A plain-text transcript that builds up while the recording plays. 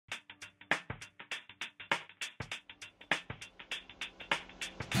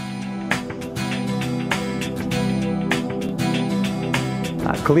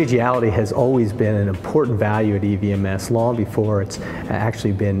Collegiality has always been an important value at EVMS, long before it's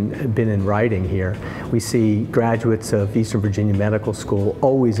actually been in writing here. We see graduates of Eastern Virginia Medical School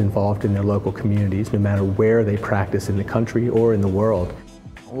always involved in their local communities, no matter where they practice in the country or in the world.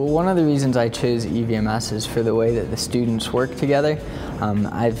 Well, one of the reasons I chose EVMS is for the way that the students work together.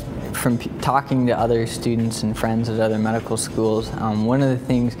 From talking to other students and friends at other medical schools, one of the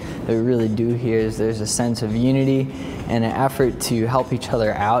things that we really do here is there's a sense of unity and an effort to help each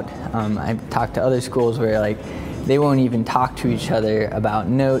other out. I've talked to other schools where they won't even talk to each other about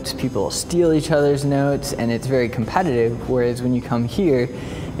notes. People will steal each other's notes, and it's very competitive, whereas when you come here,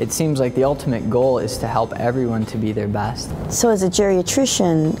 it seems like the ultimate goal is to help everyone to be their best. So as a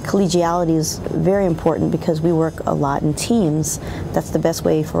geriatrician, collegiality is very important because we work a lot in teams. That's the best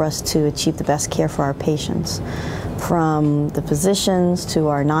way for us to achieve the best care for our patients. From the physicians to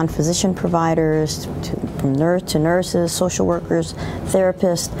our non-physician providers, from nurses, social workers,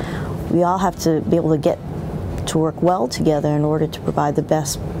 therapists, we all have to be able to get to work well together in order to provide the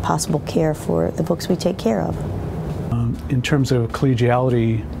best possible care for the folks we take care of. In terms of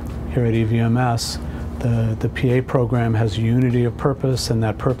collegiality here at EVMS, the PA program has unity of purpose, and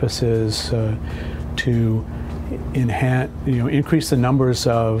that purpose is to increase the numbers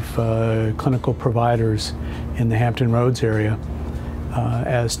of clinical providers in the Hampton Roads area,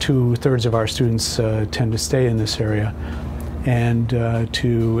 as 2/3 of our students tend to stay in this area, and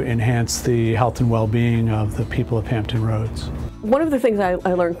to enhance the health and well-being of the people of Hampton Roads. One of the things I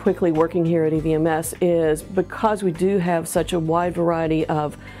learned quickly working here at EVMS is because we do have such a wide variety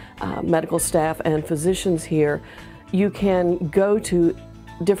of medical staff and physicians here, you can go to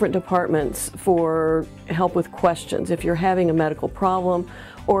different departments for help with questions. If you're having a medical problem,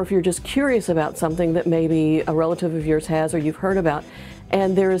 or if you're just curious about something that maybe a relative of yours has or you've heard about,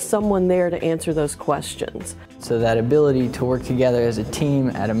 and there is someone there to answer those questions. So that ability to work together as a team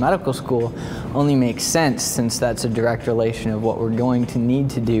at a medical school only makes sense, since that's a direct relation of what we're going to need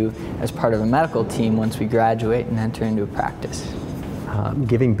to do as part of a medical team once we graduate and enter into a practice.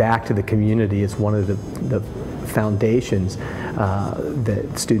 Giving back to the community is one of the foundations that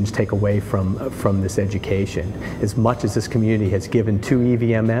students take away from this education. As much as this community has given to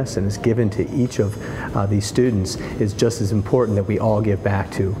EVMS and has given to each of these students, is just as important that we all give back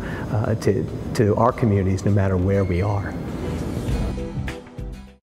to our communities, no matter where we are.